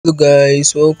Hello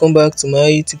guys, welcome back to my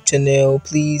YouTube channel.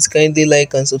 Please kindly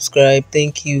like and subscribe.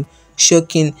 Thank you.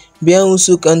 Shocking.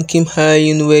 Byeon and Kim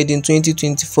Yoon wedding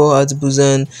 2024 at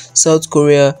Busan, South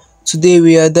Korea. Today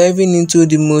we are diving into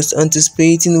the most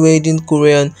anticipating wedding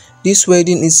Korean. This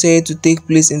wedding is said to take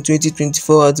place in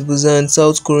 2024 at Busan,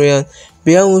 South Korea.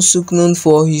 Byeon, known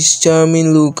for his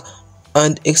charming look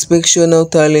and exceptional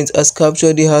talent, has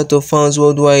captured the heart of fans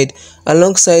worldwide.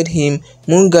 Alongside him,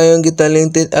 Moon, a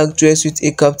talented actress with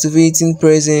a captivating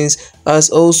presence, has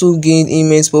also gained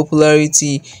immense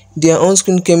popularity. Their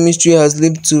on-screen chemistry has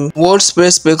led to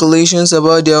widespread speculations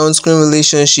about their on-screen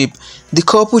relationship. The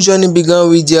couple journey began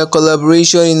with their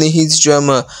collaboration in a hit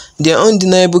drama. Their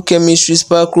undeniable chemistry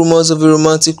sparked rumors of a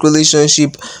romantic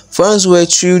relationship. Fans were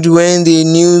thrilled when the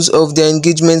news of their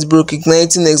engagement broke,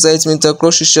 igniting excitement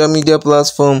across social media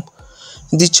platforms.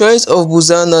 The choice of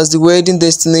Busan as the wedding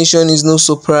destination is no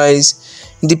surprise.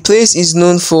 The place is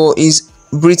known for its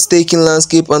breathtaking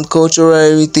landscape and cultural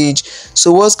heritage.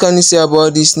 So what can you say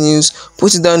about this news?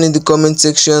 Put it down in the comment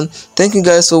section. Thank you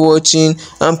guys for watching,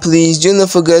 and please do not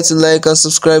forget to like and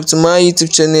subscribe to my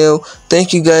YouTube channel.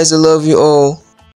 Thank you guys, I love you all.